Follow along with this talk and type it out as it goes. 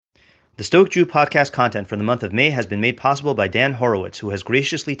The Stoic Jew podcast content for the month of May has been made possible by Dan Horowitz, who has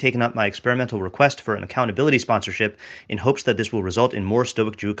graciously taken up my experimental request for an accountability sponsorship in hopes that this will result in more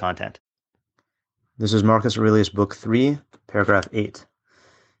Stoic Jew content. This is Marcus Aurelius, Book 3, paragraph 8.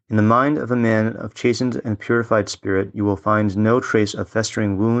 In the mind of a man of chastened and purified spirit, you will find no trace of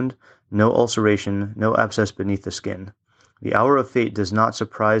festering wound, no ulceration, no abscess beneath the skin. The hour of fate does not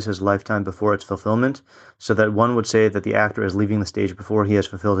surprise his lifetime before its fulfillment, so that one would say that the actor is leaving the stage before he has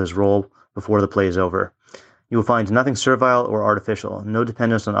fulfilled his role, before the play is over. You will find nothing servile or artificial, no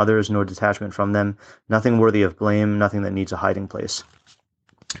dependence on others nor detachment from them, nothing worthy of blame, nothing that needs a hiding place.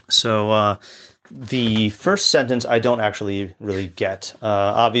 So, the first sentence I don't actually really get.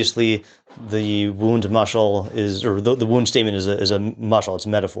 Obviously, the wound muscle is, or the wound statement is a muscle. It's a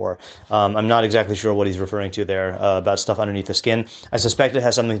metaphor. I'm not exactly sure what he's referring to there about stuff underneath the skin. I suspect it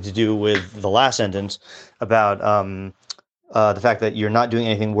has something to do with the last sentence about the fact that you're not doing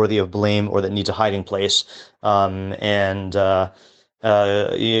anything worthy of blame or that needs a hiding place. Again,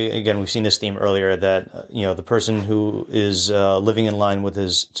 we've seen this theme earlier that the person who is living in line with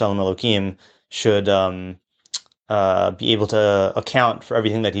his Tzelem Elohim should be able to account for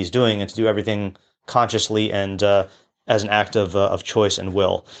everything that he's doing and to do everything consciously and as an act of choice and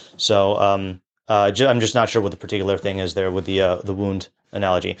will. So I'm just not sure what the particular thing is there with the wound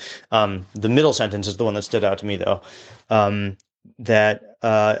analogy. The middle sentence is the one that stood out to me, though. That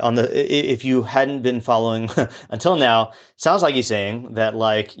if you hadn't been following until now, sounds like he's saying that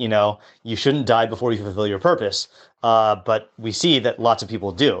you shouldn't die before you fulfill your purpose. But we see that lots of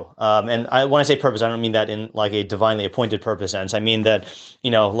people do. When I say purpose, I don't mean that in like a divinely appointed purpose sense. I mean that,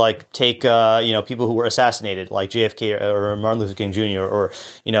 take people who were assassinated, like JFK or Martin Luther King Jr. or,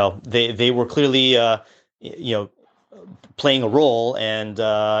 they were clearly, playing a role and,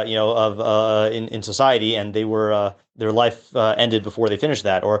 in society, and they were, their life ended before they finished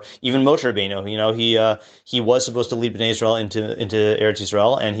that. Or even Moshe Rabbeinu, he was supposed to lead Bnei Israel into Eretz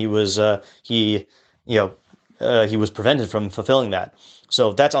Yisrael, and he was prevented from fulfilling that.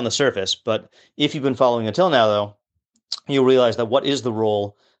 So that's on the surface. But if you've been following until now, though, you'll realize that what is the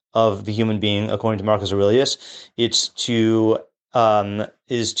role of the human being, according to Marcus Aurelius? It's to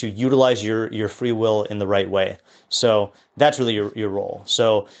utilize your free will in the right way. So that's really your role.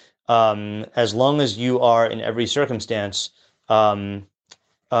 So as long as you are in every circumstance, using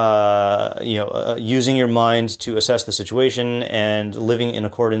your mind to assess the situation and living in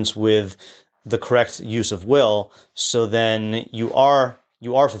accordance with the correct use of will, so then you are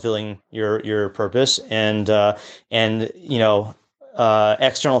fulfilling your purpose, and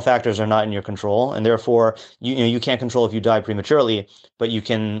external factors are not in your control, and therefore you can't control if you die prematurely, but you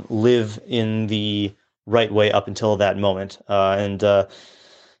can live in the right way up until that moment, and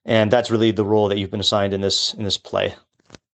that's really the role that you've been assigned in this play.